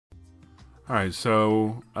Alright,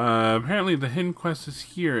 so apparently the hidden quest is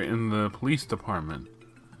here in the police department.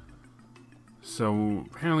 So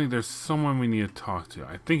apparently there's someone we need to talk to.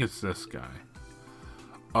 I think it's this guy.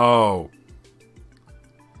 Oh.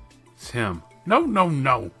 It's him. No, no,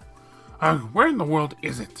 no. Where in the world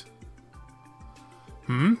is it?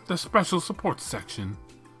 The special support section.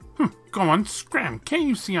 Go on, scram. Can't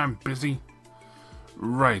you see I'm busy?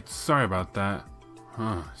 Right, sorry about that.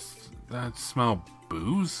 That smell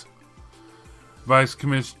booze? Vice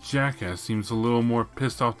Commissioner Jackass seems a little more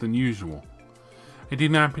pissed off than usual. I do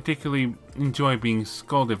not particularly enjoy being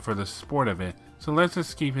scolded for the sport of it, so let's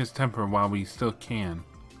escape his temper while we still can.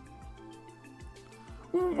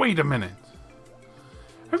 Wait a minute.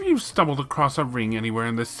 Have you stumbled across a ring anywhere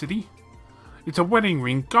in this city? It's a wedding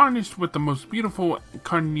ring garnished with the most beautiful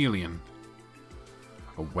carnelian.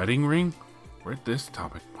 A wedding ring? Where'd this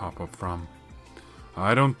topic pop up from?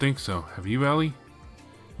 I don't think so. Have you, Ellie?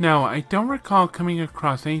 No, I don't recall coming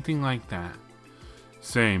across anything like that.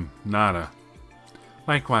 Same. Nada.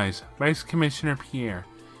 Likewise, Vice Commissioner Pierre,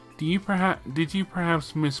 did you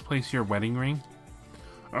perhaps misplace your wedding ring?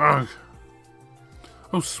 Ugh.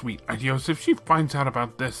 Oh, sweet Adios, if she finds out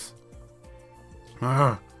about this.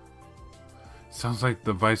 Ugh. Sounds like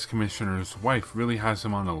the Vice Commissioner's wife really has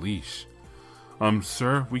him on a leash.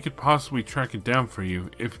 Sir, we could possibly track it down for you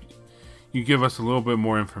if you give us a little bit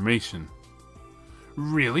more information.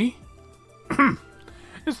 Really?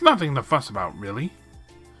 It's nothing to fuss about, really.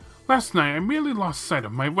 Last night I merely lost sight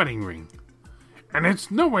of my wedding ring, and it's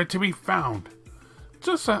nowhere to be found.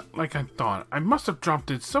 Just like I thought, I must have dropped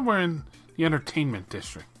it somewhere in the entertainment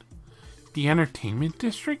district. The entertainment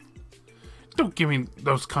district? Don't give me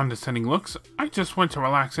those condescending looks. I just went to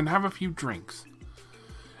relax and have a few drinks.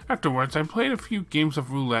 Afterwards, I played a few games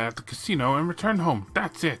of roulette at the casino and returned home.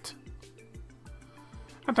 That's it.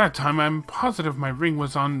 At that time, I'm positive my ring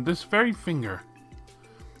was on this very finger.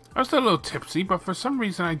 I was a little tipsy, but for some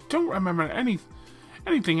reason I don't remember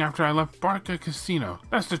anything after I left Barca Casino.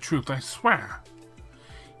 That's the truth, I swear.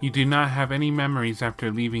 You do not have any memories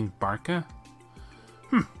after leaving Barca?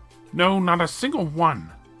 No, not a single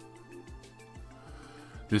one.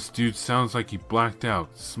 This dude sounds like he blacked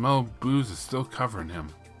out. The smell of booze is still covering him.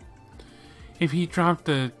 If he dropped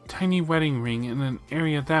a tiny wedding ring in an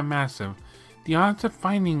area that massive, the odds of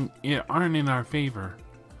finding it aren't in our favor.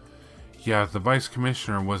 Yeah, if the Vice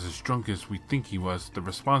Commissioner was as drunk as we think he was, the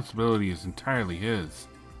responsibility is entirely his.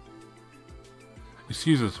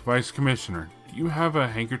 Excuse us, Vice Commissioner, do you have a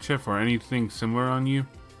handkerchief or anything similar on you?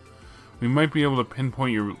 We might be able to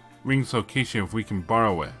pinpoint your ring's location if we can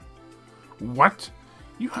borrow it. What?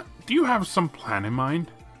 Do you have some plan in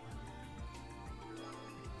mind?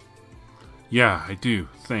 Yeah, I do,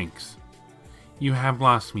 thanks. You have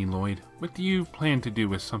lost me, Lloyd. What do you plan to do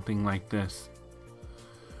with something like this?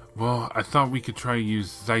 Well, I thought we could try to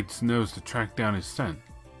use Zeit's nose to track down his scent.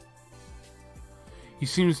 He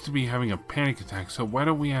seems to be having a panic attack, so why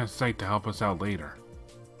don't we ask Zeit to help us out later?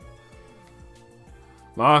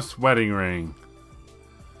 Lost wedding ring.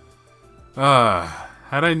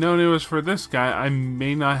 Had I known it was for this guy, I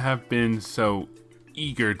may not have been so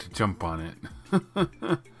eager to jump on it.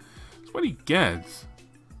 That's what he gets.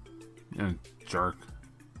 You jerk.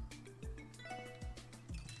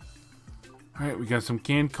 Alright, we got some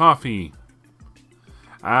canned coffee.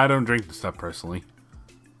 I don't drink the stuff personally.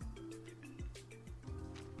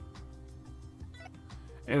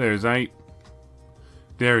 Hey there, Zeit.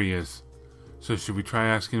 There he is. So should we try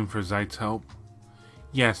asking for Zeit's help?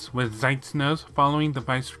 Yes, with Zeit's nose, following the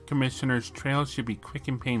Vice Commissioner's trail should be quick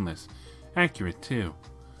and painless. Accurate, too.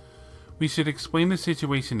 We should explain the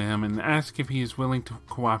situation to him and ask if he is willing to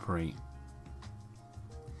cooperate.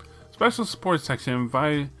 Special Support Section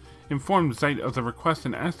informed Zeit of the request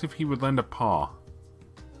and asked if he would lend a paw.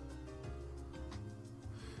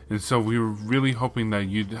 And so we were really hoping that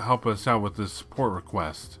you'd help us out with this support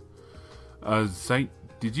request. Zeit,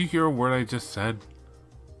 did you hear a word I just said?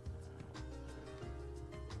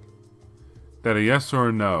 That a yes or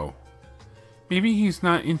a no? Maybe he's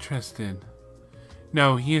not interested.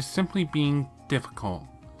 No, he is simply being difficult.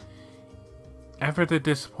 Ever the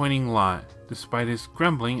disappointing lot. Despite his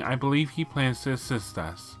grumbling, I believe he plans to assist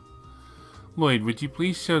us. Lloyd, would you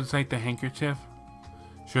please show Zeit the handkerchief?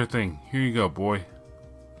 Sure thing. Here you go, boy.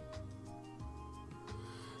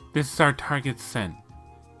 This is our target scent.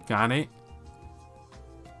 Got it?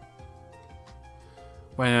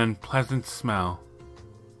 What an unpleasant smell.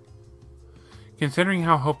 Considering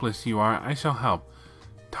how hopeless you are, I shall help.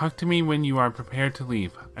 Talk to me when you are prepared to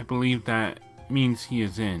leave. I believe that means he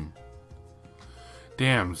is in.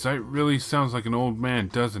 Damn, Zeit really sounds like an old man,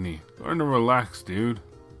 doesn't he? Learn to relax, dude.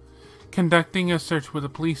 Conducting a search with a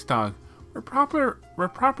police dog. We're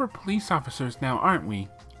proper police officers now, aren't we?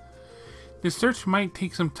 This search might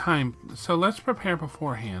take some time, so let's prepare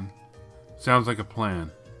beforehand. Sounds like a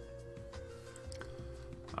plan.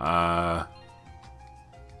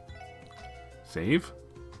 Save?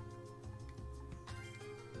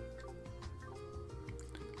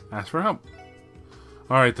 Ask for help.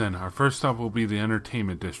 Alright then, our first stop will be the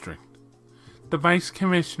entertainment district. The Vice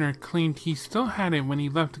Commissioner claimed he still had it when he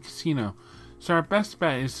left the casino, so our best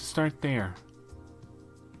bet is to start there.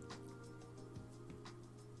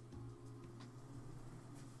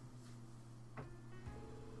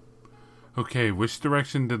 Okay, which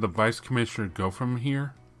direction did the Vice Commissioner go from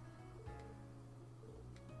here?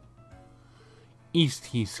 East,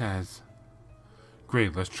 he says.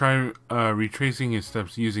 Great, let's try retracing his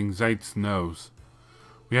steps using Zeit's nose.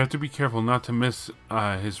 We have to be careful not to miss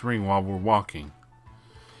his ring while we're walking.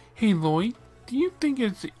 Hey Lloyd, do you think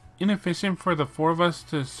it's inefficient for the four of us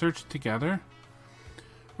to search together?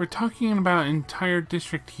 We're talking about an entire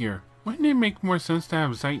district here. Wouldn't it make more sense to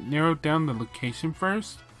have Zeit narrow down the location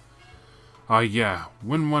first? Yeah,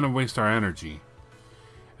 wouldn't want to waste our energy.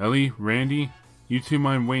 Ellie, Randy, you two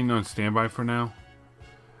mind waiting on standby for now?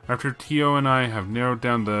 After Tio and I have narrowed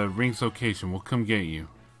down the ring's location, we'll come get you.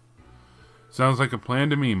 Sounds like a plan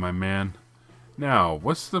to me, my man. Now,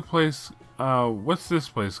 what's this place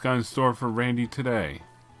got in store for Randy today?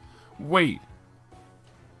 Wait!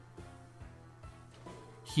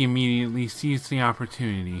 He immediately seized the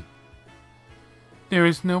opportunity. There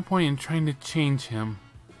is no point in trying to change him.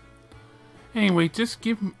 Anyway, just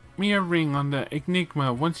give me a ring on the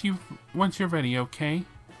Enigma once you're ready, okay?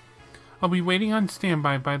 I'll be waiting on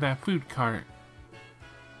standby by that food cart.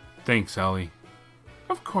 Thanks, Ellie.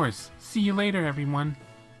 Of course. See you later, everyone.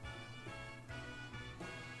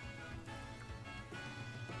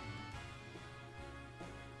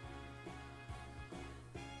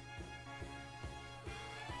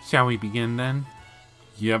 Shall we begin then?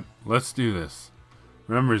 Yep, let's do this.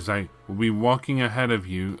 Remember, Zeit, we'll be walking ahead of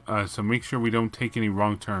you, so make sure we don't take any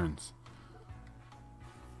wrong turns.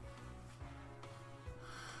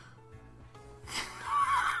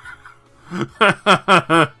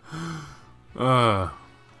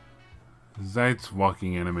 Zeit's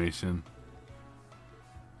walking animation.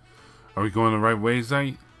 Are we going the right way,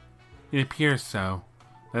 Zeit? It appears so.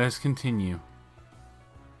 Let us continue.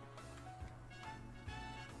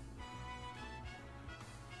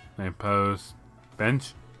 Lamppost.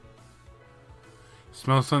 Bench.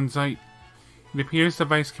 Smell some, Zeit? It appears the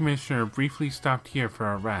Vice Commissioner briefly stopped here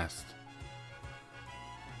for a rest.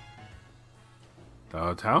 The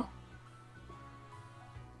hotel?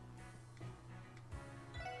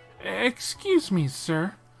 Excuse me,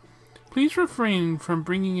 sir. Please refrain from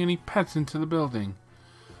bringing any pets into the building.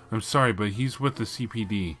 I'm sorry, but he's with the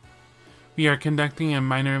CPD. We are conducting a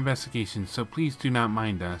minor investigation, so please do not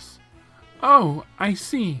mind us. Oh, I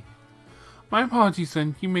see. My apologies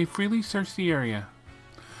then. You may freely search the area.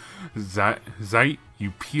 Zeit,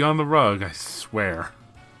 you pee on the rug, I swear.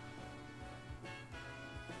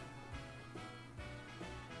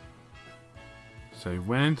 So he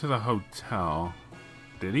went into the hotel.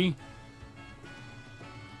 Did he?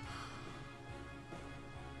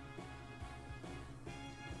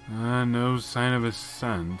 No sign of his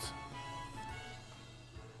scent.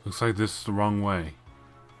 Looks like this is the wrong way.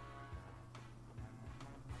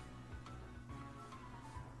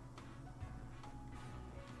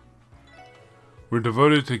 We're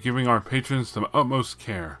devoted to giving our patrons the utmost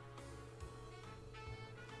care.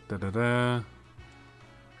 Da-da-da.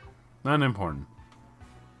 Not important.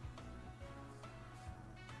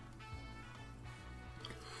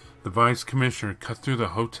 The Vice Commissioner cut through the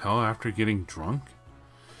hotel after getting drunk?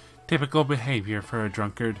 Typical behavior for a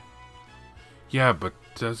drunkard. Yeah, but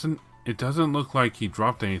it doesn't look like he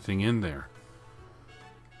dropped anything in there.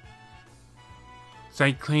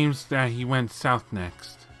 Zeit claims that he went south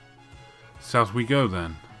next. South we go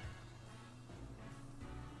then.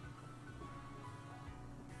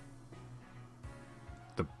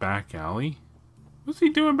 The back alley? What's he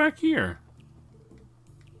doing back here?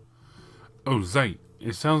 Oh, Zeit.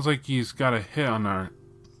 It sounds like he's got a hit on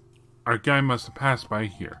our guy must have passed by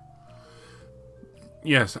here.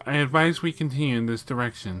 Yes, I advise we continue in this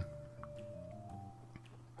direction.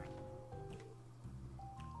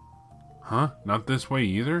 Huh? Not this way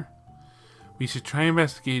either? We should try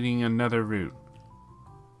investigating another route.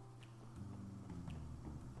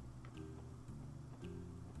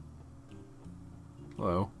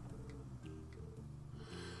 Hello.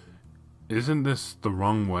 Isn't this the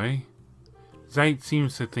wrong way? Zeit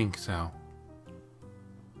seems to think so.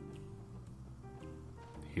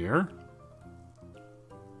 Here?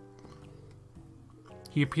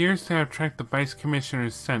 He appears to have tracked the Vice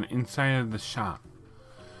Commissioner's scent inside of the shop.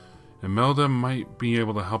 Imelda might be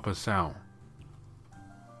able to help us out.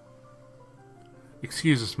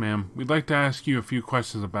 Excuse us, ma'am. We'd like to ask you a few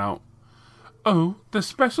questions about... Oh, the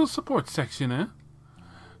Special Support Section, eh?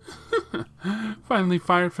 Finally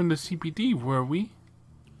fired from the CPD, were we?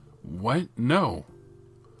 What? No.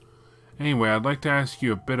 Anyway, I'd like to ask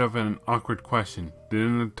you a bit of an awkward question. Did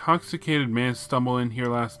an intoxicated man stumble in here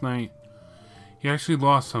last night? He actually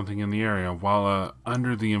lost something in the area while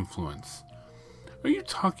under the influence. Are you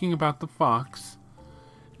talking about the fox?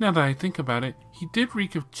 Now that I think about it, he did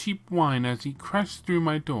reek of cheap wine as he crashed through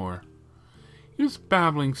my door. He was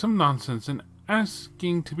babbling some nonsense and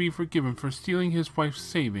asking to be forgiven for stealing his wife's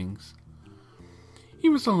savings. He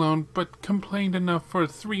was alone, but complained enough for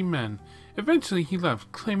 3 men. Eventually he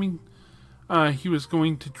left, claiming he was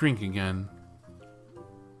going to drink again.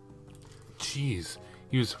 Jeez,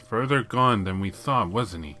 he was further gone than we thought,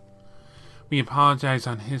 wasn't he? We apologize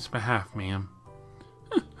on his behalf, ma'am.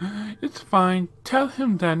 It's fine. Tell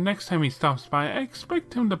him that next time he stops by, I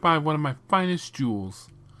expect him to buy one of my finest jewels.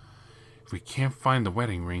 If we can't find the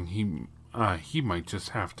wedding ring, he might just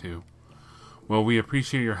have to. Well, we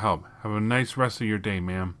appreciate your help. Have a nice rest of your day,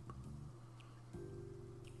 ma'am.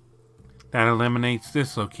 That eliminates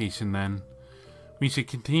this location, then. We should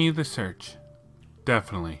continue the search.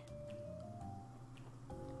 Definitely.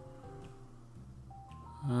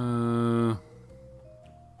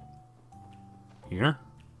 Here?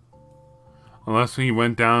 Unless he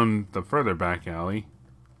went down the further back alley.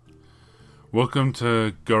 Welcome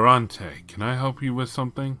to Garante. Can I help you with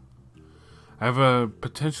something? I have a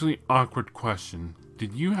potentially awkward question.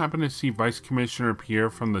 Did you happen to see Vice Commissioner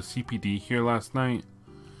Pierre from the CPD here last night?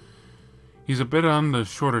 He's a bit on the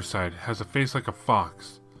shorter side, has a face like a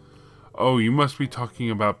fox. Oh, you must be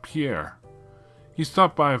talking about Pierre. He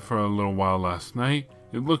stopped by for a little while last night.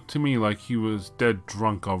 It looked to me like he was dead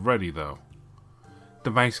drunk already, though. The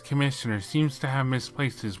Vice Commissioner seems to have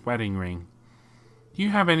misplaced his wedding ring. Do you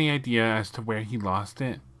have any idea as to where he lost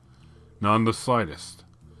it? None the slightest.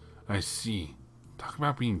 I see. Talk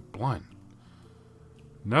about being blunt.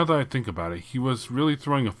 Now that I think about it, he was really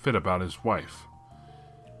throwing a fit about his wife.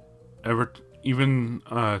 Even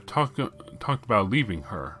talked about leaving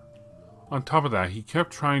her. On top of that, he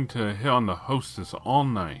kept trying to hit on the hostess all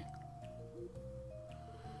night.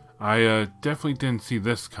 I definitely didn't see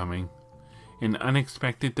this coming. An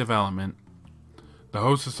unexpected development. The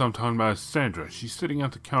hostess I'm talking about is Sandra. She's sitting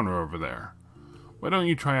at the counter over there. Why don't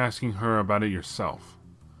you try asking her about it yourself?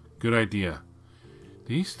 Good idea.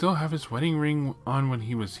 Did he still have his wedding ring on when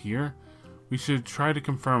he was here? We should try to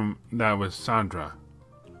confirm that with Sandra.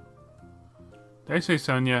 Did I say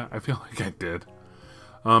Sonia? I feel like I did.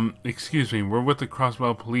 Excuse me, we're with the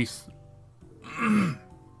Crosswell Police.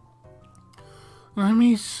 Let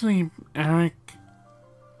me sleep, Eric.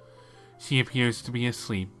 She appears to be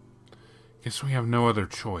asleep. Guess we have no other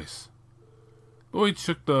choice. Lloyd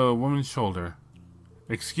shook the woman's shoulder.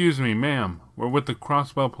 Excuse me, ma'am. We're with the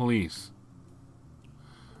Crosswell Police.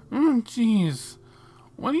 Jeez.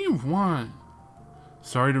 What do you want?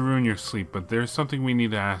 Sorry to ruin your sleep, but there's something we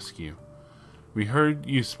need to ask you. We heard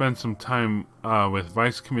you spent some time with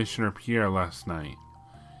Vice Commissioner Pierre last night.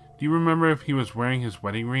 Do you remember if he was wearing his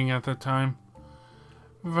wedding ring at that time?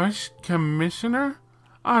 Vice Commissioner?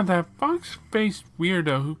 Ah, that fox-faced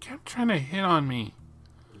weirdo who kept trying to hit on me.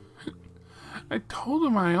 I told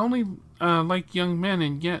him I only like young men,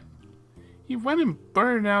 and yet he went and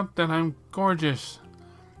blurted out that I'm gorgeous.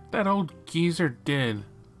 That old geezer did.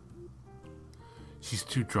 She's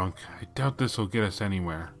too drunk. I doubt this will get us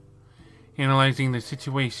anywhere. Analyzing the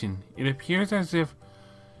situation, it appears as if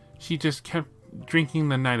she just kept drinking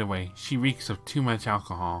the night away. She reeks of too much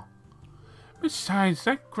alcohol. Besides,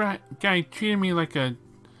 that guy treated me like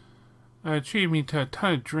treated me to a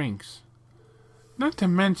ton of drinks. Not to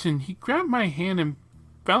mention, he grabbed my hand and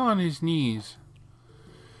fell on his knees,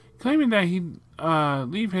 claiming that he'd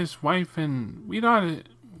leave his wife and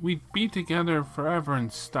we'd be together forever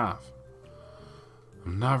and stuff.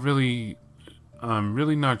 I'm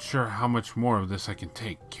really not sure how much more of this I can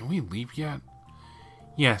take. Can we leave yet?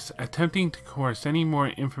 Yes, attempting to coerce any more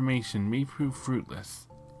information may prove fruitless.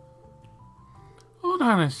 Hold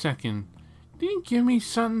on a second. Did he give me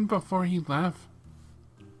something before he left?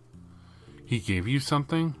 He gave you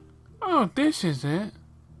something? Oh, this is it.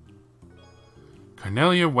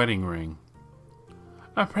 Cornelia wedding ring.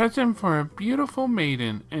 A present for a beautiful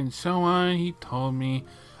maiden, and so on, he told me.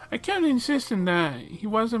 I kept insisting that he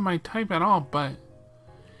wasn't my type at all, but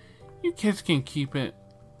you kids can keep it.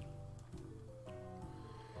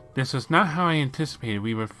 This was not how I anticipated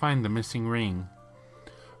we would find the missing ring.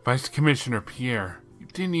 Vice Commissioner Pierre, you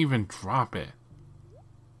didn't even drop it.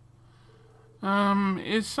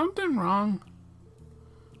 Is something wrong?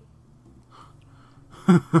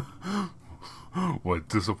 What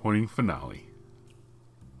disappointing finale.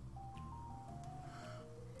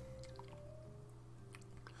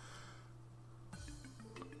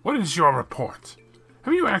 What is your report?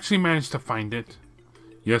 Have you actually managed to find it?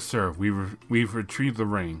 Yes, sir. We've retrieved the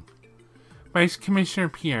ring. Vice Commissioner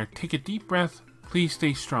Pierre, take a deep breath. Please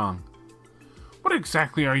stay strong. What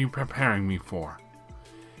exactly are you preparing me for?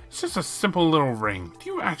 It's just a simple little ring. Do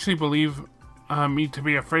you actually believe me to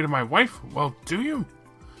be afraid of my wife? Well, do you?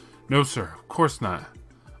 No, sir. Of course not.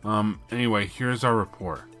 Anyway, here's our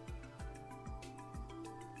report.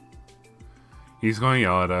 He's going to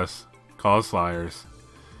yell at us, call us liars.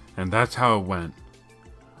 And that's how it went.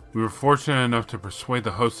 We were fortunate enough to persuade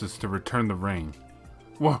the hostess to return the ring.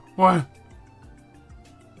 What?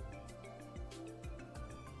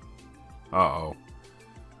 Uh-oh.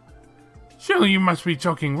 Surely you must be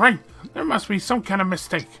joking, right? There must be some kind of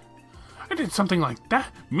mistake. I did something like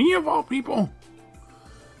that? Me of all people?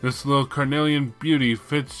 This little carnelian beauty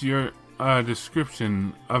fits your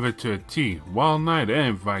description of it to a T. Well night,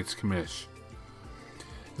 Vice Commish.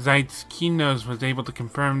 Zeit's keen nose was able to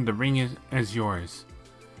confirm the ring is as yours.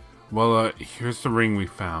 Well, here's the ring we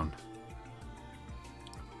found.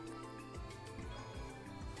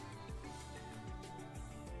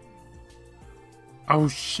 Oh,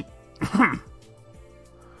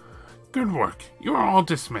 Good work. You are all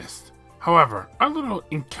dismissed. However, our little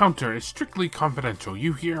encounter is strictly confidential,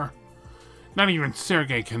 you hear? Not even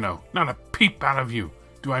Sergei can know. Not a peep out of you.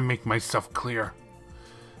 Do I make myself clear?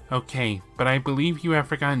 Okay, but I believe you have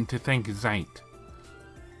forgotten to thank Zeit.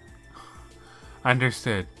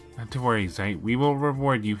 Understood. Not to worry, Zeit. We will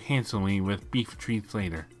reward you handsomely with beef treats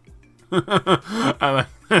later.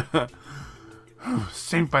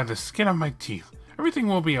 Saved by the skin of my teeth. Everything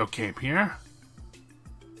will be okay, Pierre.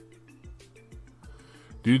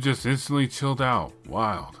 Dude just instantly chilled out.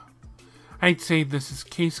 Wild. I'd say this is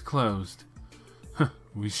case closed.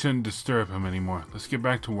 We shouldn't disturb him anymore. Let's get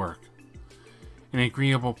back to work. An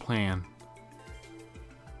agreeable plan.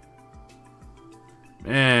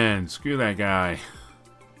 Man, screw that guy.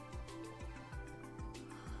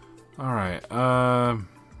 Alright,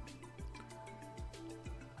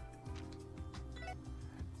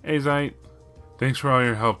 Hey, Zeit. Thanks for all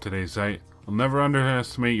your help today, Zeit. I'll never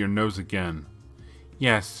underestimate your nose again.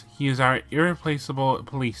 Yes, he is our irreplaceable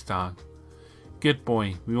police dog. Good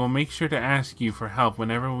boy. We will make sure to ask you for help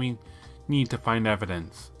whenever we need to find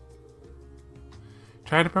evidence.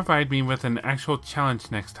 Try to provide me with an actual challenge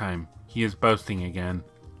next time. He is boasting again.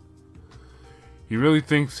 He really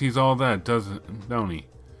thinks he's all that, don't he?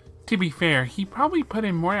 To be fair, he probably put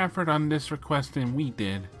in more effort on this request than we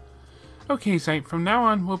did. Okay, Zeit, from now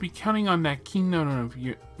on, we'll be counting on that keen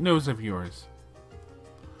nose of yours.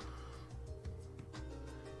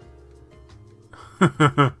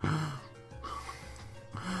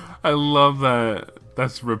 I love that.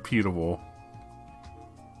 That's repeatable.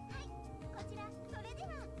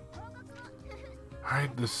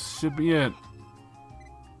 Alright, this should be it.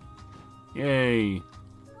 Yay.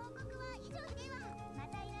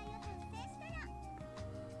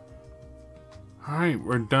 Alright,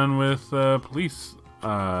 we're done with police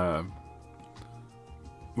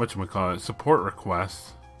whatchamacallit, support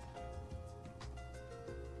requests.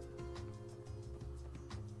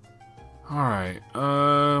 Alright,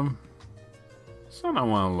 something I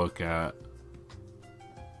want to look at.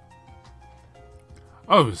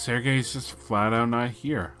 Oh, Sergei's just flat out not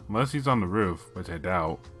here. Unless he's on the roof, which I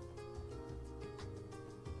doubt.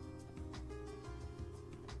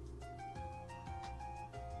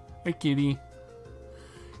 Hey, kitty.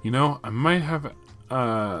 You know, I might have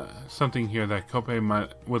something here that Kope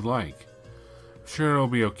would like. I'm sure it'll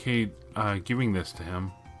be okay giving this to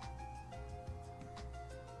him.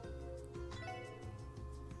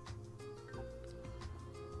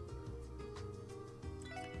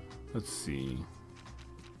 Let's see.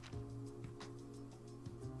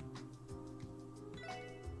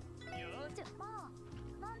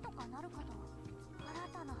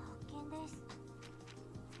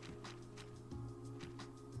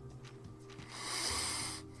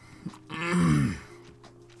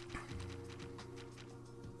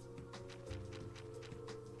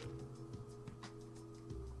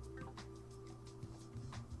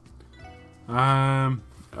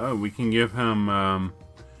 Oh, we can give him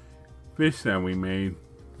fish that we made,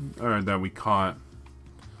 or that we caught.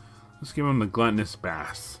 Let's give him the gluttonous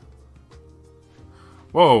bass.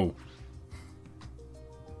 Whoa!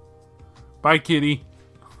 Bye, kitty.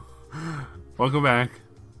 Welcome back.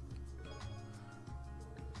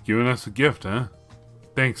 Giving us a gift, huh?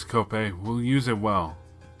 Thanks, Kope. We'll use it well.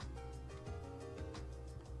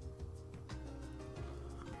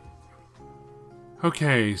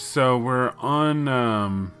 Okay, so we're on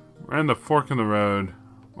the fork in the road,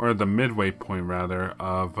 or the midway point rather,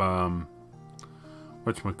 of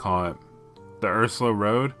whatchamacallit, the Ursula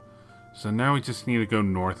Road. So now we just need to go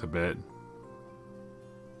north a bit.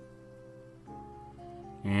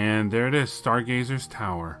 And there it is, Stargazer's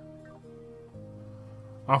Tower.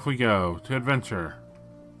 Off we go to adventure.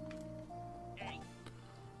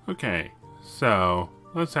 Okay, so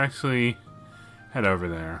let's actually head over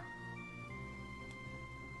there.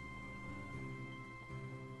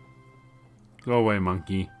 Go away,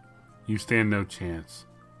 monkey. You stand no chance.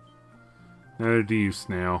 Neither do you,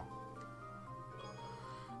 snail.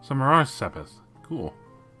 Some Mirage Sepith. Cool.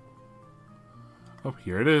 Oh,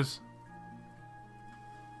 here it is.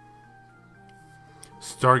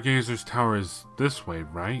 Stargazer's Tower is this way,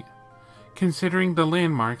 right? Considering the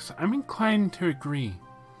landmarks, I'm inclined to agree.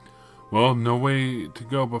 Well, no way to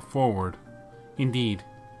go but forward. Indeed.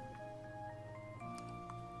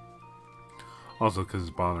 Also because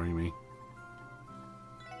it's bothering me.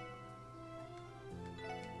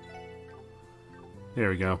 There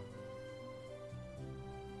we go.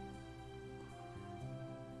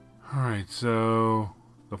 Alright, so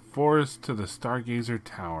the forest to the Stargazer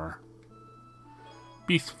Tower.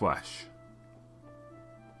 Beast flesh.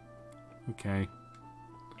 Okay.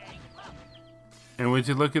 And would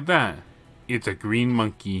you look at that? It's a green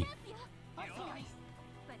monkey.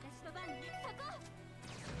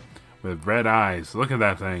 With red eyes. Look at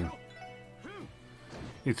that thing.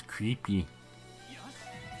 It's creepy.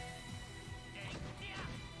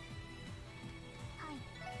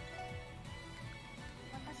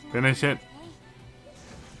 Finish it.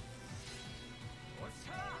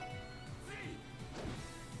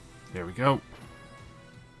 There we go.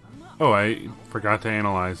 Oh, I forgot to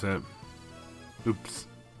analyze it. Oops.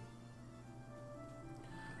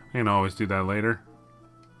 I can always do that later.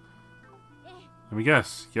 Let me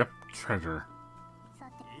guess. Yep, treasure.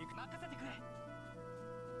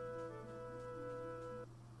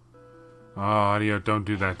 Oh, Audio, don't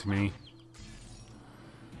do that to me.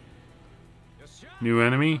 New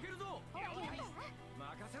enemy?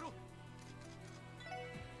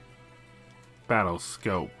 Battle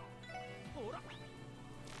scope.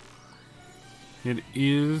 It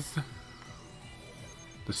is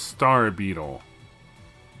the Star Beetle.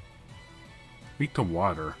 Weak to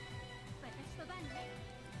water.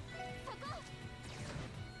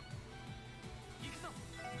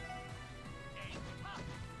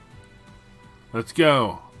 Let's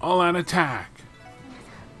go. All out attack.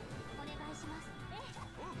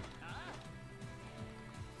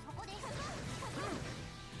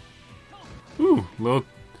 Ooh,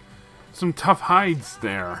 some tough hides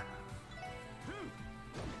there.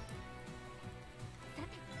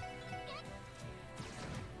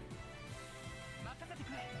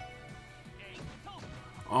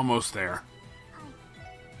 Almost there.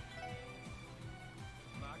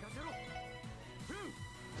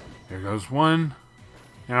 There goes one.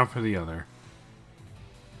 Now for the other.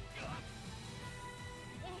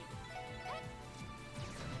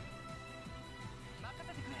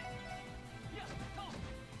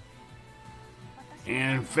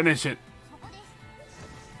 And finish it.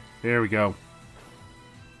 There we go.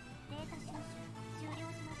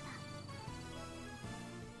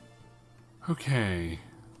 Okay.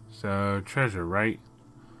 So, treasure, right?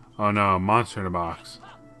 Oh no, monster in a box.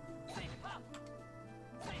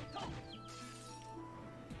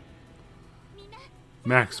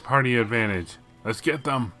 Max party advantage. Let's get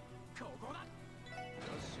them.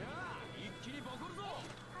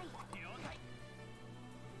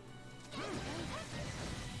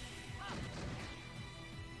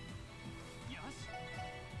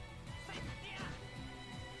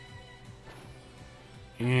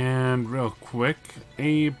 And real quick,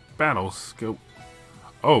 a battle scope.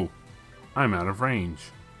 Oh, I'm out of range.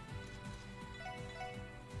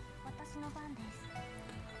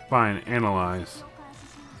 Fine, analyze.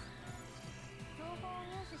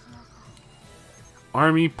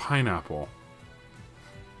 Army Pineapple.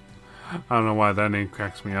 I don't know why that name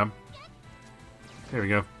cracks me up. There we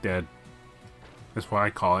go, dead. That's what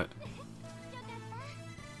I call it.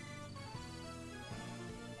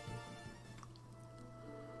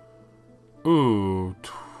 Ooh.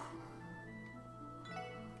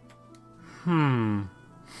 I'm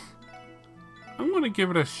gonna give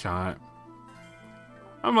it a shot.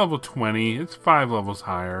 I'm level 20. It's 5 levels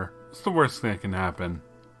higher. It's the worst thing that can happen.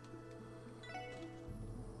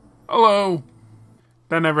 Hello!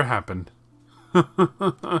 That never happened.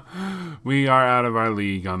 We are out of our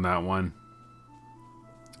league on that one.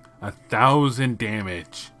 1,000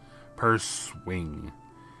 damage per swing.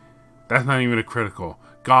 That's not even a critical.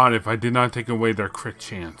 God, if I did not take away their crit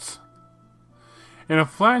chance. In a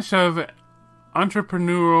flash of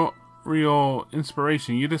entrepreneurial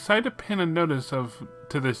inspiration, you decide to pin a notice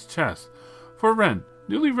to this chest. For rent,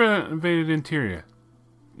 newly renovated interior.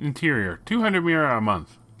 200 mirror a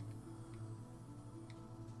month.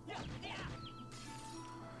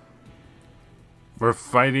 We're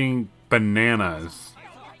fighting bananas.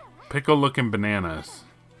 Pickle-looking bananas.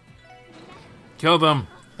 Kill them.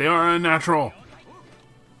 They are unnatural.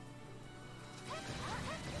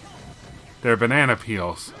 They're banana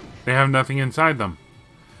peels. They have nothing inside them.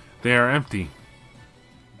 They are empty.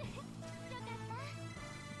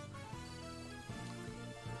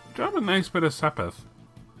 Drop a nice bit of sepith.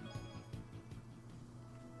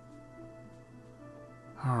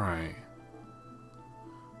 Alright.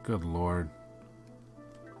 Good lord.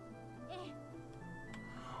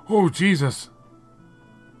 Oh, Jesus.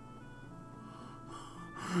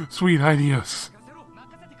 Sweet ideas.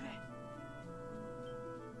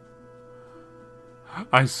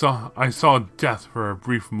 I saw death for a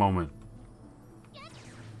brief moment.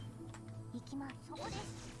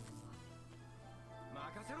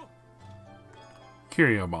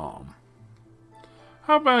 Curio bomb.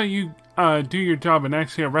 How about you do your job and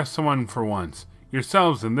actually arrest someone for once?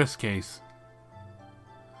 Yourselves in this case.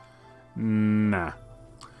 Nah.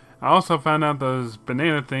 I also found out those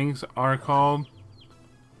banana things are called...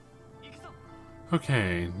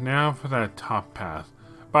 Okay, now for that top path.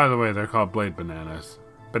 By the way, they're called blade bananas.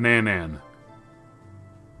 Bananan.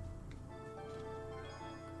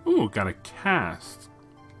 Ooh, got a cast.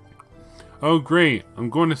 Oh great, I'm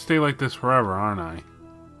going to stay like this forever, aren't I?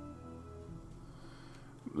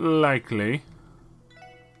 Likely.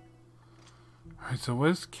 Alright, so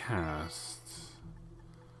what is cast?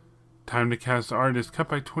 Time to cast art is cut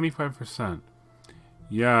by 25%.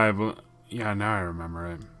 Yeah, now I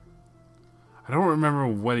remember it. I don't remember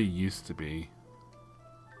what it used to be.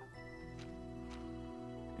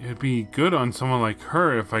 It'd be good on someone like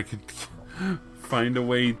her if I could find a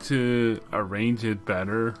way to arrange it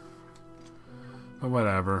better. But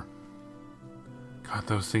whatever. God,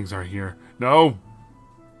 those things are here. No!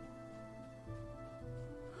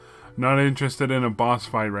 Not interested in a boss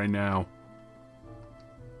fight right now.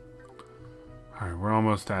 Alright, we're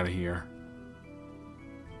almost out of here.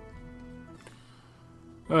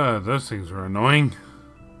 Those things were annoying.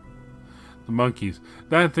 The monkeys.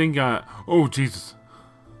 That thing got... Oh, Jesus.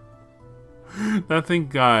 That thing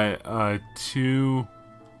got, two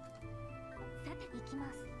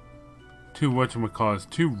whatchamacallits,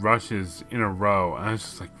 2 rushes in a row. And I was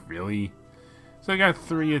just like, really? So I got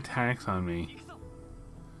 3 attacks on me.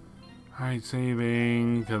 Alright,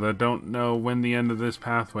 saving, because I don't know when the end of this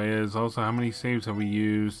pathway is. Also, how many saves have we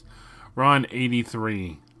used? We're on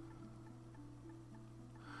 83.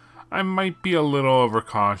 I might be a little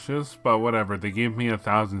overcautious, but whatever. They gave me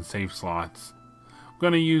 1,000 save slots. I'm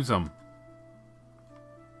gonna use them.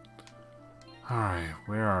 Alright,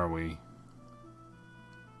 where are we?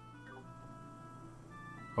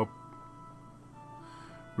 Oh.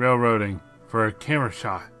 Railroading for a camera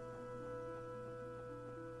shot.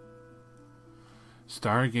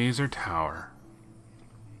 Stargazer Tower.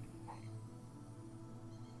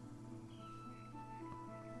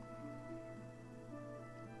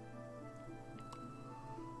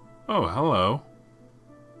 Oh, hello.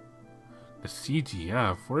 The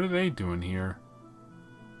CGF, what are they doing here?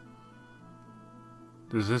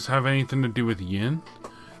 Does this have anything to do with Yin?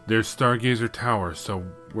 There's Stargazer Tower, so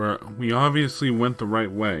we obviously went the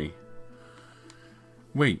right way.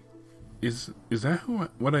 Wait, is that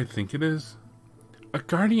what I think it is? A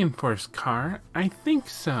Guardian Force car? I think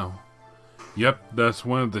so. Yep, that's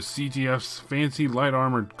one of the CGF's fancy light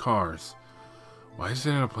armored cars. Why is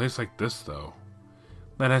it in a place like this, though?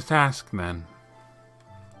 Let us ask, then.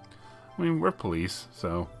 I mean, we're police,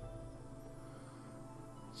 so...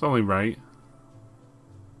 it's only right.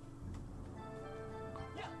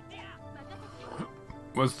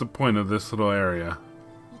 What's the point of this little area?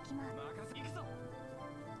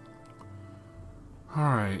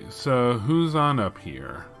 Alright, so who's on up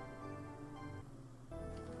here?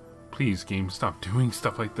 Please, game, stop doing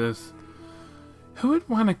stuff like this. Who would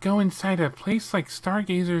want to go inside a place like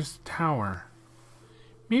Stargazer's Tower?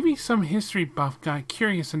 Maybe some history buff got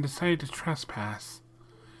curious and decided to trespass.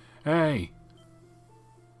 Hey!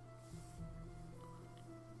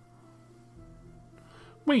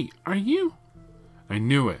 Wait, are you? I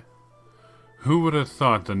knew it. Who would have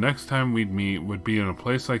thought the next time we'd meet would be in a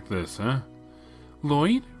place like this, huh?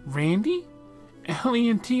 Lloyd? Randy? Ellie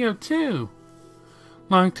and Tio, too.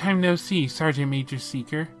 Long time no see, Sergeant Major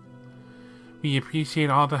Seeker. We appreciate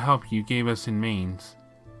all the help you gave us in Mainz.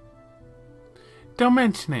 Don't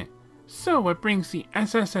mention it. So, what brings the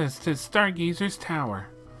SSS to Stargazer's tower?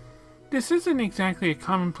 This isn't exactly a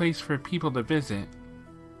common place for people to visit.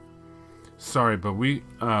 Sorry, but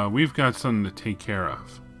we've got something to take care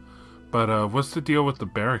of. But, what's the deal with the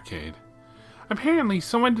barricade? Apparently,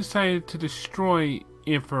 someone decided to destroy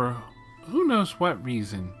it for who knows what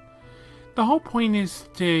reason. The whole point is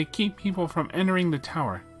to keep people from entering the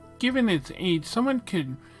tower. Given its age, someone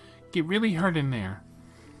could get really hurt in there.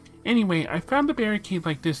 Anyway, I found a barricade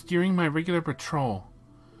like this during my regular patrol.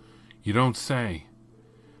 You don't say.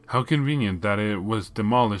 How convenient that it was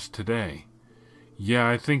demolished today. Yeah,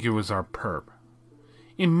 I think it was our perp.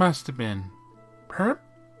 It must have been. Perp?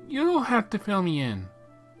 You'll have to fill me in.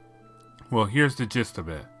 Well, here's the gist of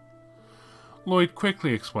it. Lloyd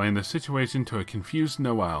quickly explained the situation to a confused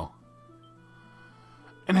Noel.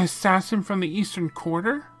 An assassin from the Eastern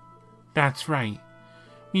Quarter? That's right.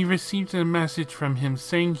 We received a message from him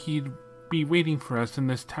saying he'd be waiting for us in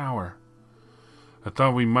this tower. I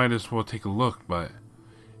thought we might as well take a look, but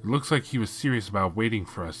it looks like he was serious about waiting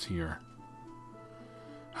for us here.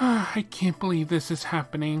 I can't believe this is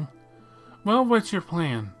happening. Well, what's your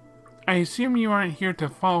plan? I assume you aren't here to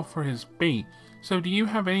fall for his bait, so do you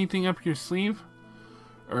have anything up your sleeve?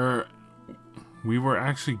 We were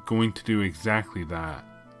actually going to do exactly that.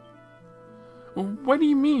 What do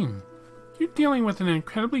you mean? You're dealing with an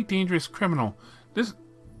incredibly dangerous criminal. This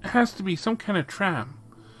has to be some kind of trap.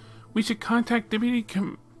 We should contact Deputy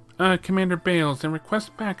Commander Bales and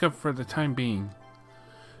request backup for the time being.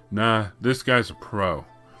 Nah, this guy's a pro.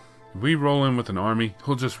 If we roll in with an army,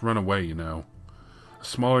 he'll just run away, you know. A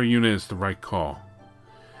smaller unit is the right call.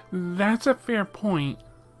 That's a fair point.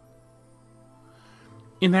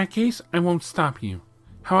 In that case, I won't stop you.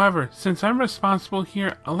 However, since I'm responsible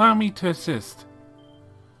here, allow me to assist.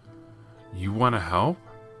 You want to help?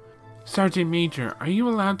 Sergeant Major, are you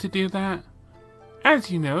allowed to do that? As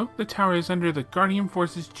you know, the tower is under the Guardian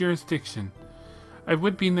Force's jurisdiction. I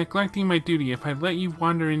would be neglecting my duty if I let you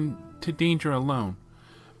wander into danger alone.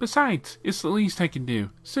 Besides, it's the least I can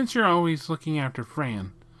do, since you're always looking after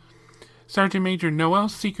Fran. Sergeant Major Noel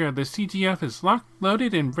Seeker of the CGF is locked,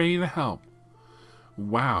 loaded, and ready to help.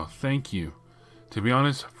 Wow, thank you. To be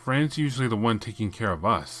honest, Fran's usually the one taking care of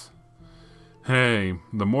us. Hey,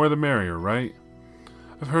 the more the merrier, right?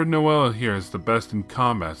 I've heard Noel here is the best in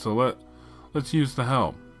combat, so let's use the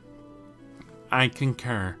help. I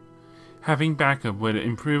concur. Having backup would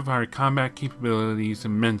improve our combat capabilities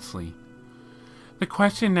immensely. The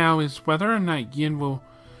question now is whether or not Yin will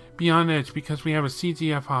be on edge because we have a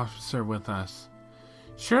CGF officer with us.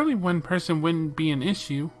 Surely one person wouldn't be an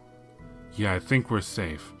issue. Yeah, I think we're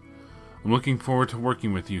safe. I'm looking forward to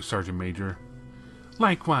working with you, Sergeant Major.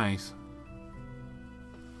 Likewise.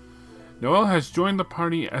 Noel has joined the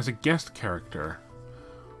party as a guest character.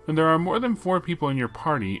 When there are more than 4 people in your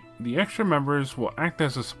party, the extra members will act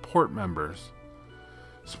as support members.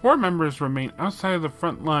 Support members remain outside of the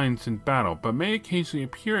front lines in battle, but may occasionally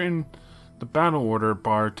appear in the battle order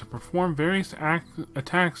bar to perform various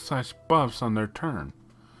attacks/buffs on their turn.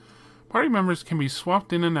 Party members can be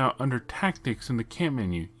swapped in and out under Tactics in the camp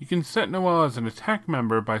menu. You can set Noel as an attack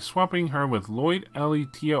member by swapping her with Lloyd, Ellie,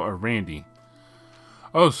 Tio, or Randy.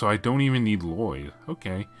 Oh, so I don't even need Lloyd.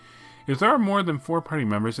 Okay. If there are more than 4 party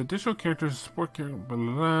members, additional characters, support character, blah,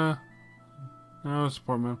 blah, blah. No,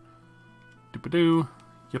 support member. Doop-a-doo.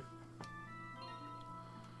 Yep.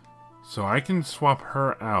 So I can swap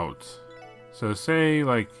her out. So say,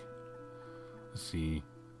 like, let's see,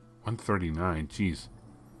 139. Jeez.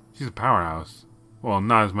 She's a powerhouse. Well,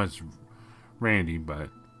 not as much as Randy, but...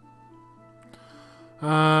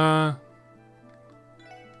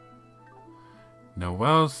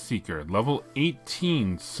 Noel Seeker, level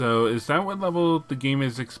 18. So, is that what level the game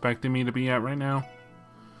is expecting me to be at right now?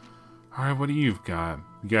 Alright, what do you've got?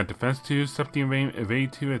 You got Defense 2, Safety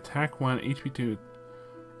Evade 2, Attack 1, HP 2.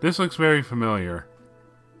 This looks very familiar.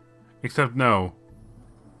 Except no.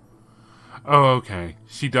 Oh, okay.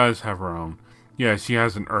 She does have her own. Yeah, she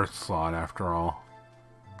has an Earth slot after all.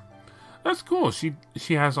 That's cool. She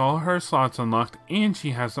has all her slots unlocked, and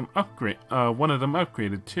she has them one of them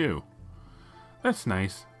upgraded too. That's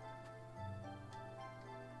nice.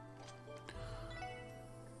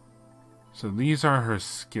 So these are her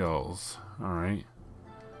skills. Alright.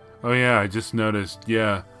 Oh yeah, I just noticed.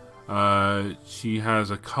 Yeah. She has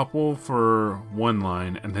a couple for one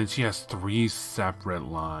line, and then she has 3 separate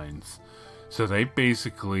lines. So they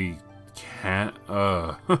basically can't...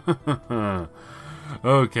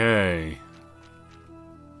 Okay.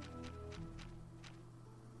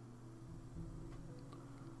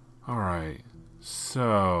 Alright.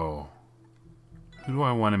 So... Who do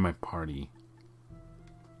I want in my party?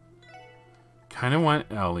 Kind of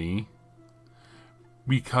want Ellie.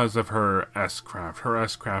 Because of her S-Craft. Her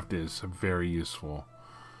S-Craft is very useful.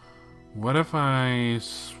 What if I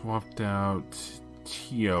swapped out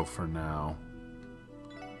Tio for now?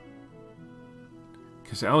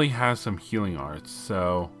 Because Ellie has some healing arts,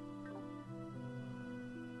 so...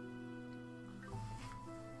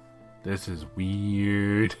 This is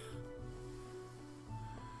weird.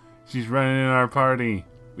 She's running in our party.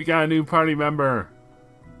 We got a new party member.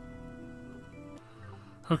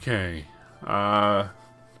 Okay. Alright,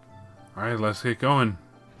 let's get going.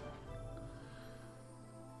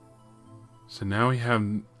 So now we have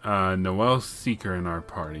Noel Seeker in our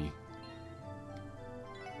party.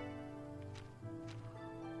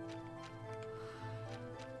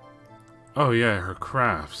 Oh yeah, her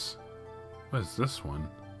crafts. What is this one?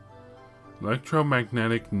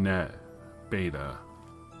 Electromagnetic net beta.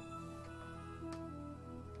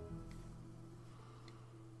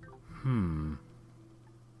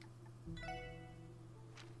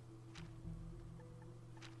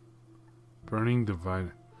 Burning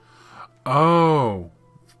divider. Oh!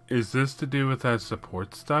 Is this to do with that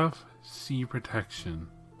support stuff? Sea protection.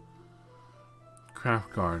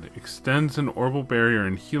 Craft guard. Extends an orbital barrier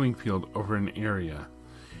and healing field over an area.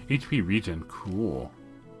 HP regen. Cool.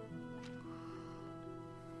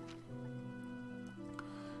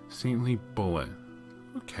 Saintly bullet.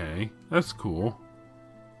 Okay, that's cool.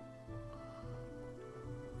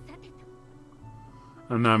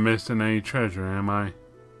 I'm not missing any treasure, am I?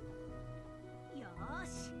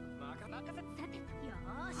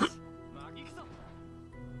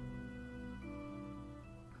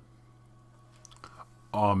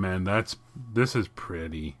 Oh man, this is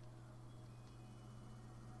pretty.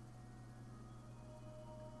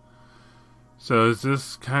 So is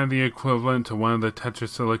this kind of the equivalent to one of the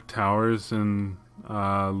Tetrasilic towers in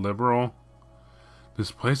Liberal?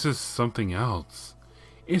 This place is something else.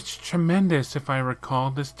 It's tremendous, if I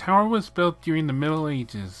recall. This tower was built during the Middle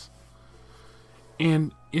Ages.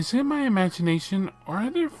 And is it my imagination, or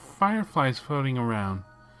are there fireflies floating around?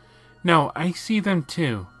 No, I see them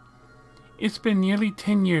too. It's been nearly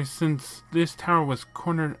 10 years since this tower was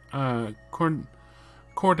cordoned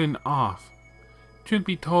off. Truth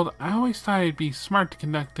be told, I always thought it'd be smart to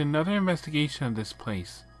conduct another investigation of this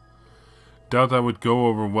place. Doubt that would go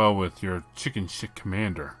over well with your chicken shit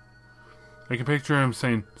commander. I can picture him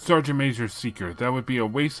saying, Sergeant Major Seeker, that would be a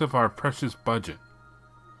waste of our precious budget.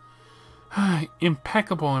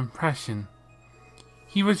 Impeccable impression.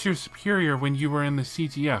 He was your superior when you were in the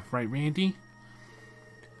CGF, right, Randy?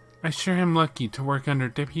 I sure am lucky to work under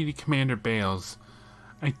Deputy Commander Bales.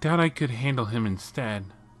 I doubt I could handle him instead.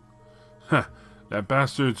 Huh, that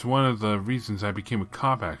bastard's one of the reasons I became a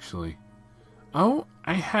cop, actually. Oh,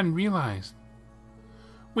 I hadn't realized.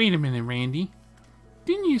 Wait a minute, Randy.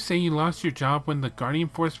 Didn't you say you lost your job when the Guardian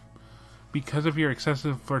Force because of your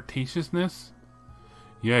excessive flirtatiousness?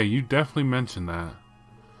 Yeah, you definitely mentioned that.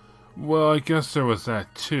 Well, I guess there was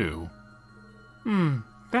that too.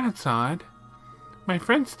 That's odd. My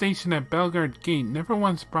friend stationed at Bellegarde Gate never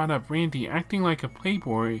once brought up Randy acting like a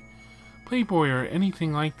playboy or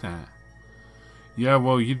anything like that. Yeah,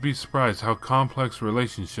 well, you'd be surprised how complex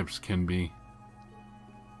relationships can be.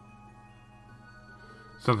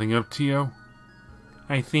 Something up, Tio?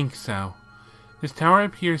 I think so. This tower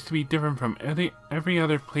appears to be different from every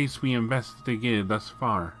other place we investigated thus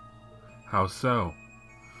far. How so?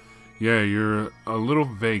 Yeah, you're a little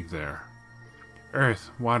vague there. Earth,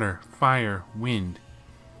 water, fire, wind.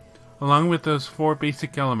 Along with those 4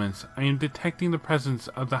 basic elements, I am detecting the presence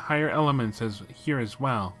of the higher elements here as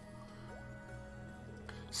well.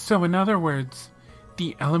 So in other words,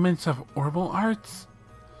 the elements of orbital arts?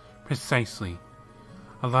 Precisely.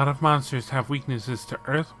 A lot of monsters have weaknesses to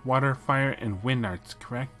earth, water, fire, and wind arts,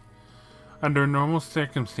 correct? Under normal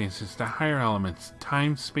circumstances, the higher elements,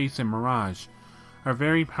 time, space, and mirage, are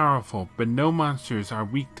very powerful, but no monsters are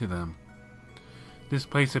weak to them. This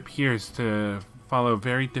place appears to follow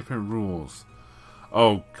very different rules.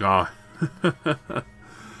 Oh god.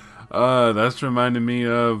 That's reminding me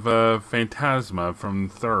of Phantasma from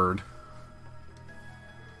 3rd.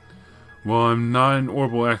 Well, I'm not an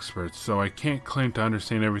orbital expert, so I can't claim to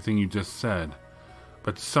understand everything you just said.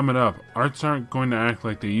 But to sum it up, arts aren't going to act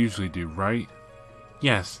like they usually do, right?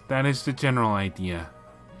 Yes, that is the general idea.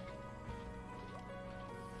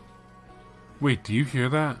 Wait, do you hear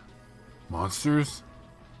that? Monsters?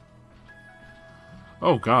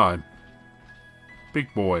 Oh god.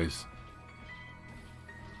 Big boys.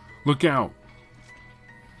 Look out!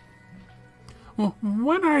 Well,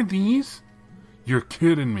 what are these? You're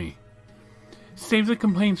kidding me. Save the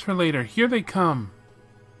complaints for later. Here they come.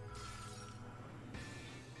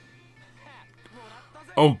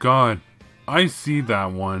 Oh god. I see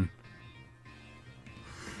that one.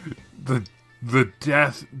 The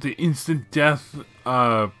instant death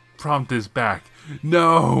prompt is back.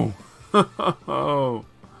 No. Oh.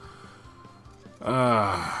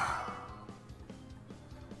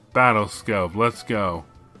 Battle scope. Let's go.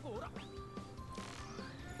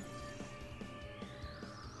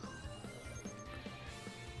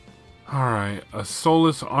 Alright, a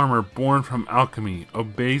soulless armor born from alchemy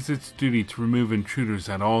obeys its duty to remove intruders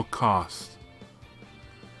at all costs.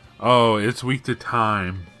 Oh, it's weak to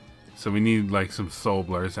time. So we need like some soul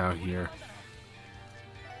blurs out here.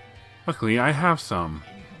 Luckily, I have some.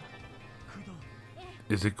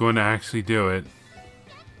 Is it going to actually do it?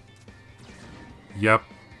 Yep.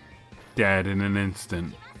 Dead in an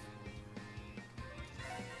instant.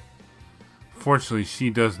 Fortunately, she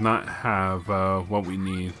does not have what we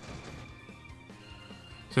need.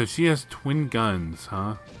 So she has twin guns,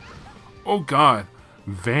 huh? Oh god,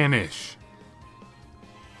 vanish.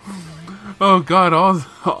 Oh god,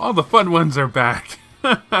 all the fun ones are back.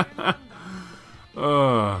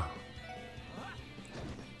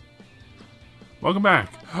 Welcome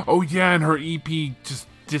back. Oh yeah, and her EP just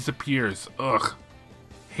disappears. Ugh.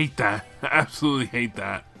 Hate that. Absolutely hate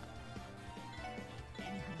that.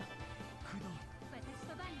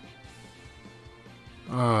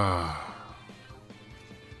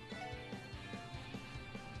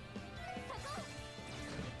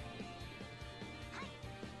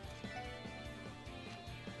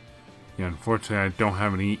 Yeah, unfortunately, I don't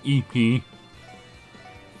have any EP.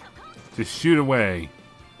 Just shoot away.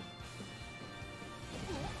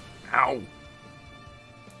 Ow.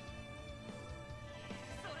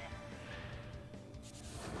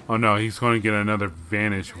 Oh no, he's going to get another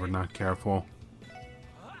vanish if we're not careful.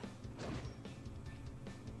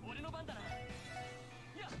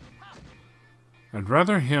 I'd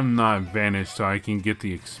rather him not vanish so I can get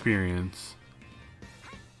the experience.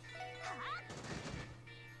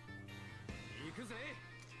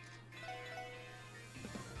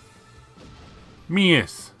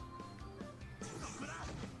 Mias.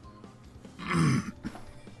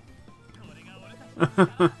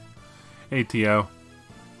 Hey, Tio.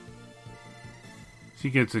 She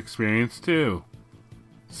gets experience too.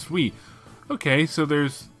 Sweet. Okay, so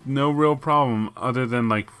there's no real problem other than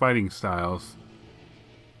like fighting styles.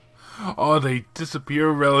 Oh, they disappear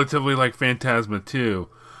relatively like Phantasma too.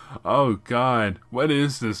 Oh god, what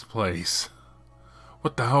is this place?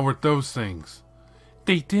 What the hell were those things?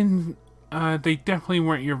 They definitely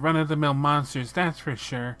weren't your run-of-the-mill monsters, that's for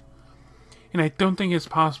sure. And I don't think it's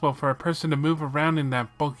possible for a person to move around in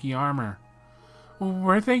that bulky armor.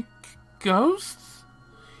 Were they ghosts?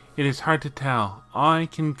 It is hard to tell. All I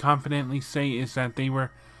can confidently say is that they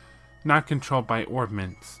were not controlled by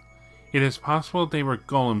orbments. It is possible they were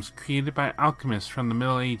golems created by alchemists from the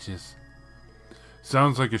Middle Ages.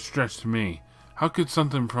 Sounds like a stretch to me. How could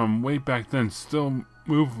something from way back then still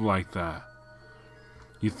move like that?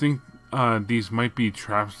 You think these might be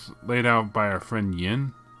traps laid out by our friend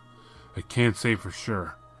Yin? I can't say for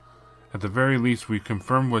sure. At the very least, we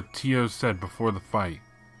confirmed what Tio said before the fight.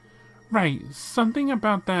 Right, something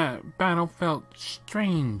about that battle felt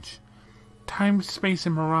strange. Time, space,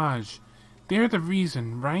 and mirage. They're the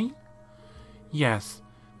reason, right? Yes,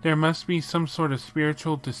 there must be some sort of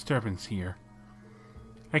spiritual disturbance here.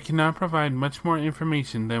 I cannot provide much more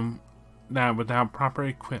information than that without proper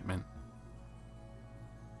equipment.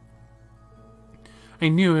 I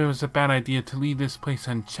knew it was a bad idea to leave this place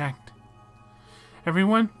unchecked.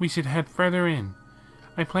 Everyone, we should head further in.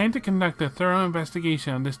 I plan to conduct a thorough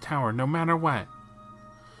investigation on this tower, no matter what.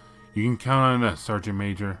 You can count on us, Sergeant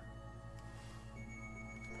Major.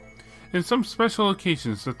 In some special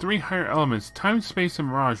occasions, the three higher elements, time, space, and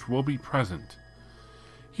mirage, will be present.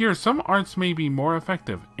 Here, some arts may be more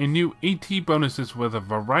effective, and new AT bonuses with a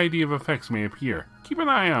variety of effects may appear. Keep an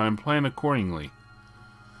eye on and plan accordingly.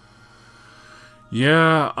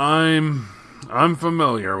 Yeah, I'm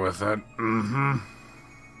familiar with it.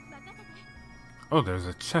 Oh, there's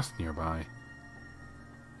a chest nearby.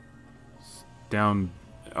 It's down.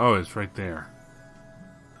 Oh, it's right there.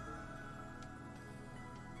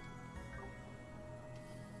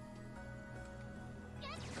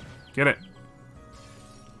 Get it.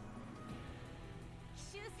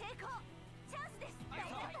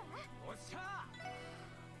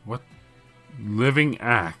 What? Living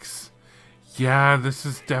axe. Yeah, this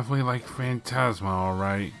is definitely like Phantasma,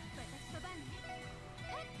 alright.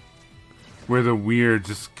 Where the weird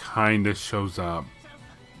just kinda shows up.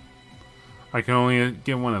 I can only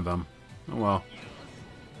get one of them. Oh well.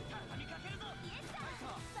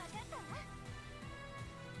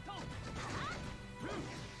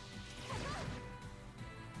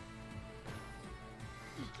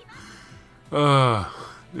 Uh,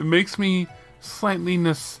 it makes me slightly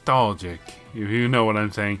nostalgic, if you know what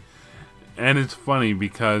I'm saying. And it's funny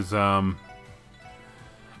because the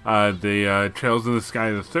Trails in the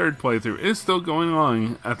Sky, the third playthrough, is still going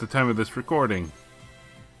on at the time of this recording.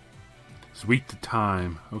 It's weak to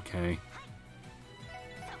time. Okay.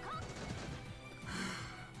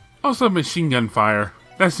 Also, machine gun fire.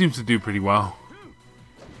 That seems to do pretty well.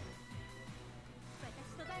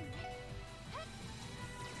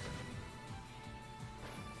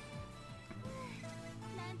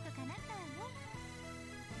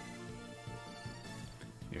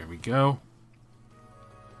 Here we go.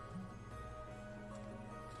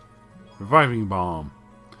 Reviving bomb.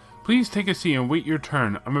 Please take a seat and wait your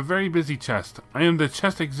turn. I'm a very busy chest. I am the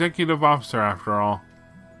chest executive officer after all.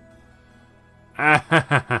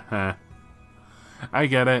 I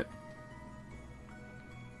get it.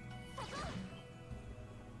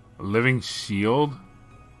 A living shield?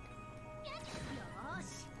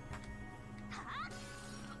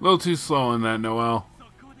 A little too slow on that, Noel.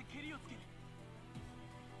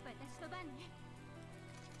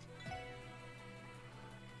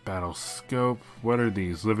 Battle scope. What are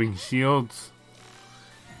these? Living shields?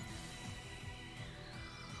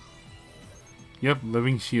 Yep,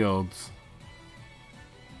 living shields.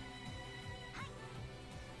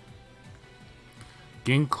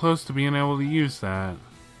 Getting close to being able to use that.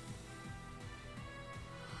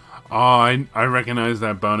 Oh, I recognize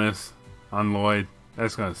that bonus on Lloyd.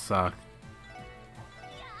 That's gonna suck.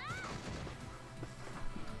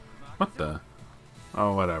 What the?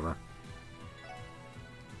 Oh, whatever.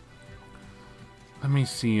 Let me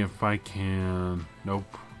see if I can...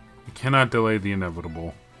 Nope. I cannot delay the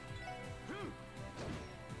inevitable.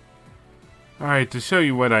 Alright, to show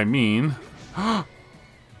you what I mean...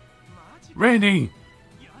 Randy!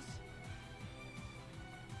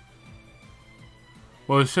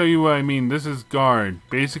 Well, to show you what I mean, this is guard.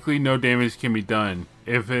 Basically, no damage can be done.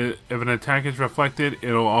 If an attack is reflected,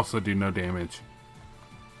 it'll also do no damage.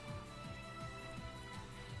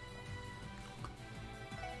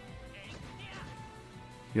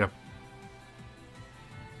 Yep.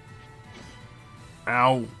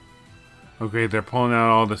 Ow. Okay, they're pulling out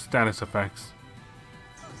all the status effects.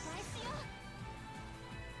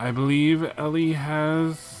 I believe Ellie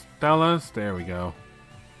has Dallas. There we go.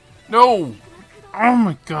 No! Oh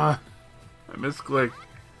my god. I misclicked.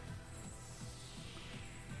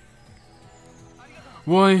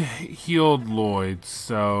 Well, I healed Lloyd,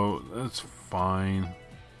 so that's fine.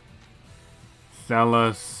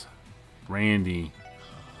 Dallas, Randy.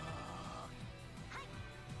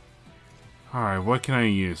 Alright, what can I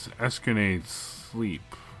use? S-grenade, sleep.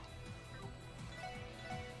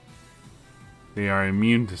 They are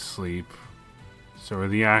immune to sleep. So are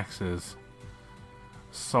the axes.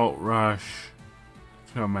 Assault rush.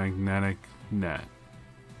 Magnetic net.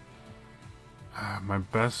 My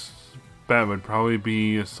best bet would probably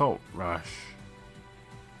be assault rush.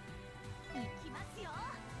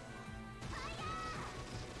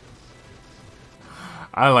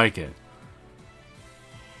 I like it.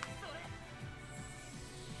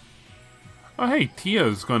 Oh hey,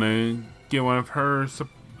 Tia's gonna get one of her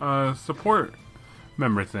support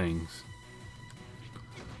member things.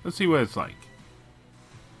 Let's see what it's like.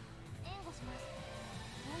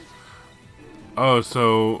 Oh,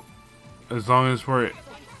 so as long as we're...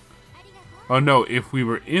 Oh no, if we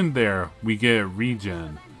were in there, we get a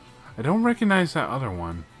regen. I don't recognize that other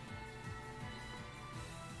one.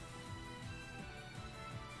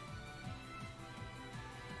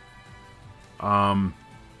 Oh,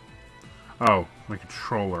 my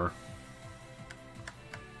controller.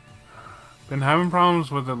 Been having problems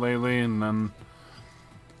with it lately, and I'm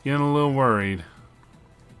getting a little worried.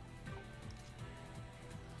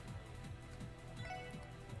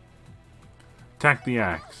 Attack the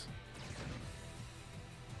axe.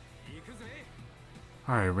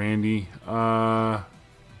 Alright, Randy.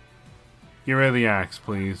 Get rid of the axe,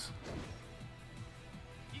 please.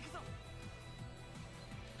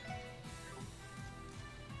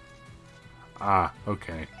 Ah,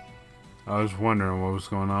 okay. I was wondering what was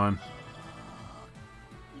going on.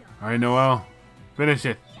 Alright, Noel. Finish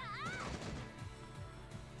it.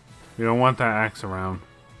 We don't want that axe around.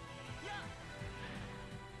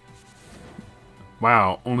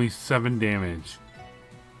 Wow, only 7 damage.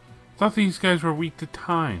 Thought these guys were weak to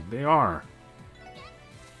time. They are.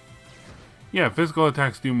 Yeah, physical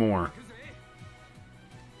attacks do more.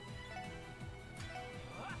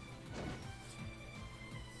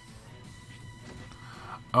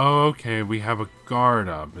 Oh, okay, we have a guard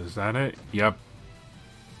up. Is that it? Yep.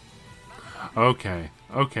 Okay,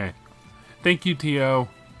 okay. Thank you, T.O.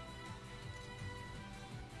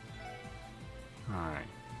 Alright.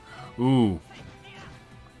 Ooh.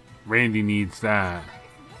 Randy needs that.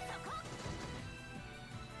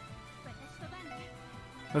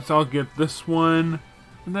 Let's all get this one.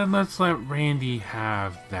 And then let's let Randy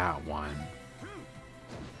have that one.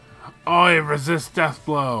 Oh, it resists death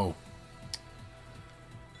blow.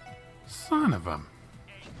 Son of a...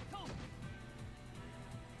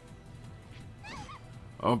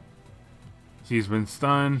 Oh. She's been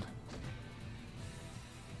stunned.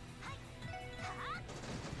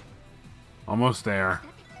 Almost there.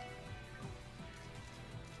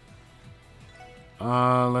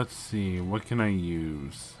 Let's see. What can I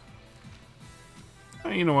use?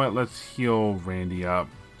 You know what? Let's heal Randy up.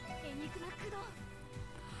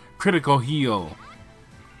 Critical heal.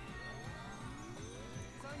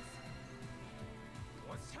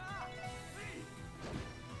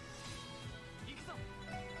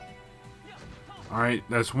 Alright,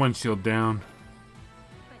 that's one shield down.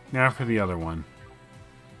 Now for the other one.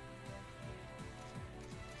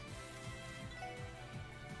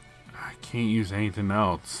 I can't use anything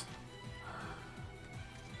else.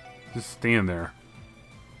 Just stand there.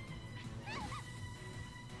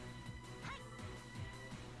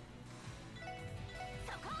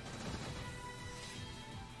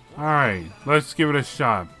 Alright, let's give it a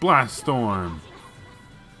shot. Blast Storm.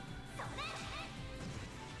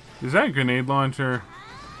 Is that a grenade launcher?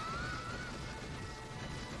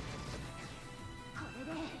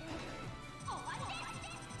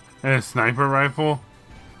 And a sniper rifle?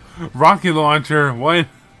 Rocket launcher, what?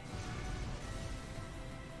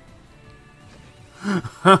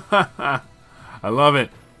 I love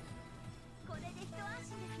it.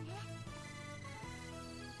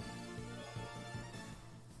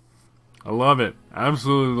 I love it.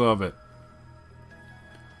 Absolutely love it.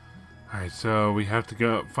 Alright, so we have to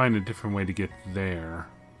go find a different way to get there.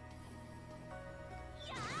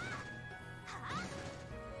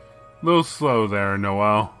 A little slow there,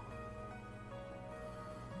 Noel.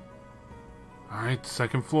 Alright,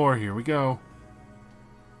 second floor, here we go.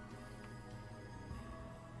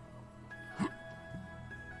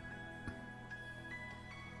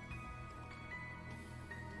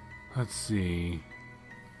 Let's see.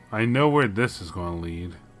 I know where this is going to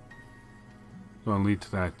lead. It's going to lead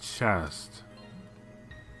to that chest.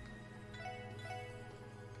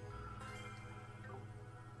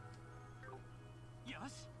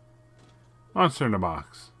 Monster in a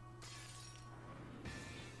box.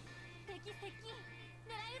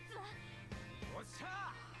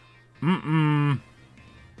 Mm-mm.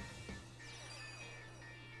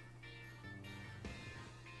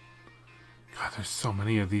 God, there's so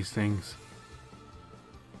many of these things.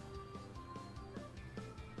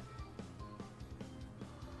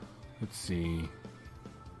 Let's see.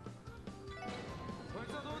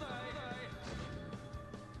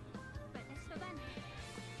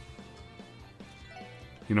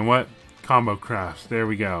 You know what? Combo crafts. There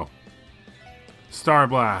we go. Star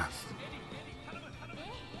Blast.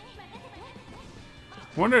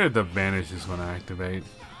 Wonder if the Vanish is going to activate.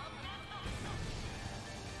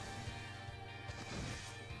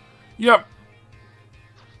 Yep.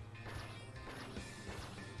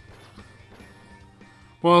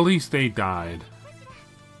 Well, at least they died.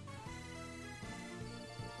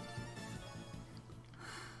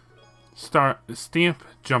 Stamp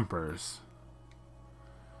jumpers.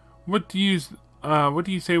 What do you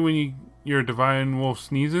say when your divine wolf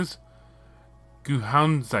sneezes?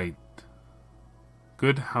 Guhoundzite.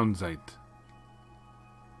 Good Houndzite.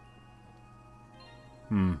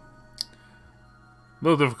 A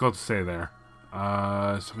little difficult to say there.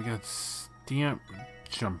 So we got stamp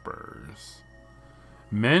jumpers.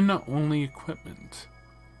 Men only equipment.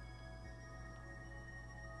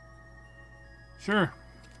 Sure.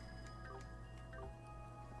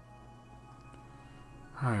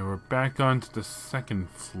 Alright, we're back onto the second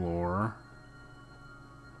floor.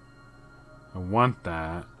 I want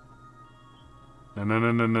that. No, no,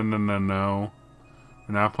 no, no, no, no, no, no.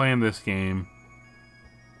 We're not playing this game.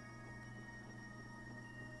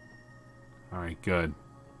 Alright, good.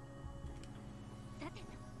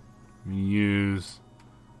 Use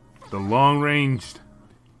the long-ranged.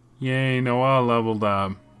 Yay, Noel leveled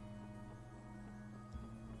up.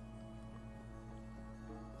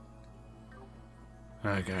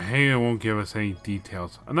 Okay, hey, it won't give us any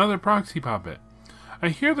details. Another proxy puppet. I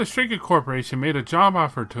hear the Striga Corporation made a job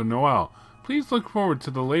offer to Noel. Please look forward to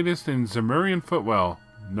the latest in Zemurian footwell.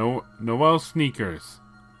 Noel sneakers.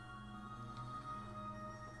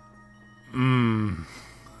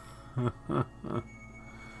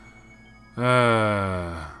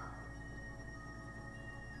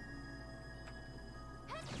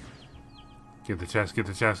 Get the chest, get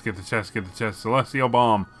the chest, get the chest, get the chest. Celestial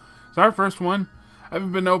Bomb. It's our first one. I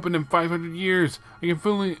haven't been opened in 500 years. I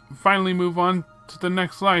can finally move on to the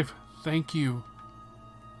next life. Thank you.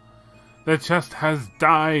 The chest has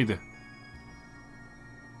died.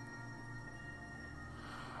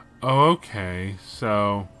 Oh, okay,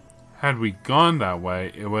 so had we gone that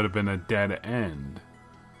way, it would have been a dead end.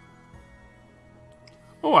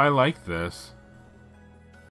 Oh, I like this.